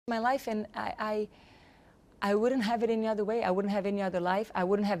My life, and I wouldn't have it any other way. I wouldn't have any other life. I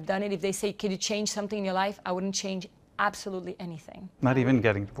wouldn't have done it if they say, can you change something in your life? I wouldn't change absolutely anything. Not even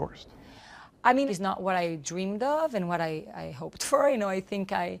getting divorced? I mean, it's not what I dreamed of and what I hoped for. You know, I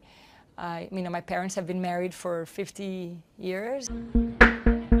think you know, my parents have been married for 50 years.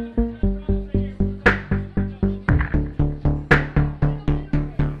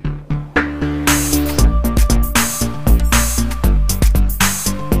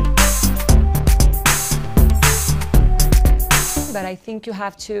 But I think you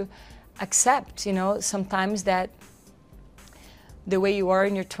have to accept, you know, sometimes that the way you are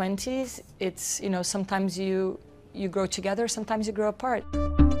in your 20s, it's, you know, sometimes you grow together, sometimes you grow apart.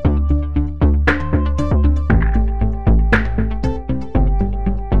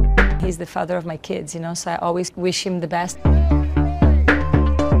 He's the father of my kids, you know, so I always wish him the best.